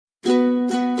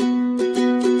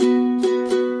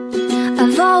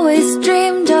I've always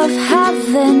dreamed of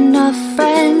having a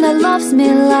friend that loves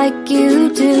me like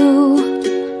you do.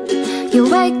 You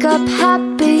wake up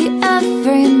happy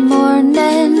every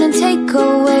morning and take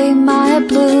away my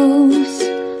blues.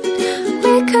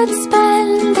 We could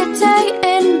spend the day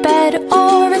in bed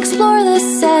or explore the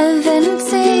seven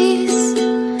seas.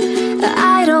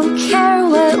 I don't care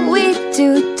what we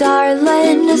do,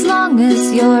 darling, as long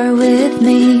as you're with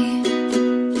me.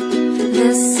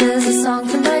 This is a song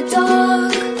for my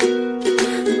dog.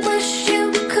 Wish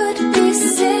you could be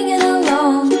singing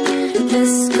along.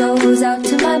 This goes out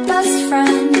to my best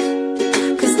friend,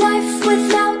 'cause life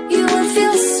without you would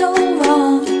feel so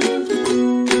wrong.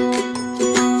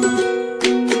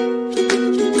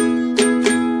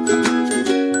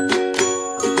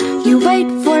 You wait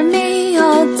for me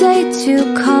all day to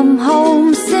come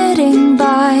home, sitting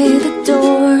by the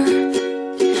door.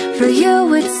 For you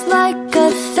it's like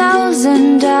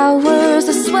 1,000 hours,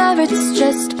 I swear it's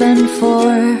just been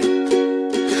 4.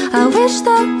 I wish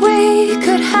that we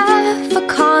could have a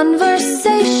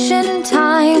conversation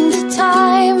time to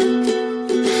time.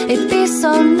 It'd be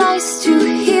so nice to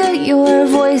hear your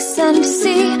voice and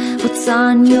see what's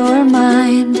on your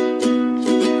mind.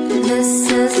 This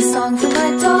is a song for my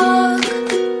dog.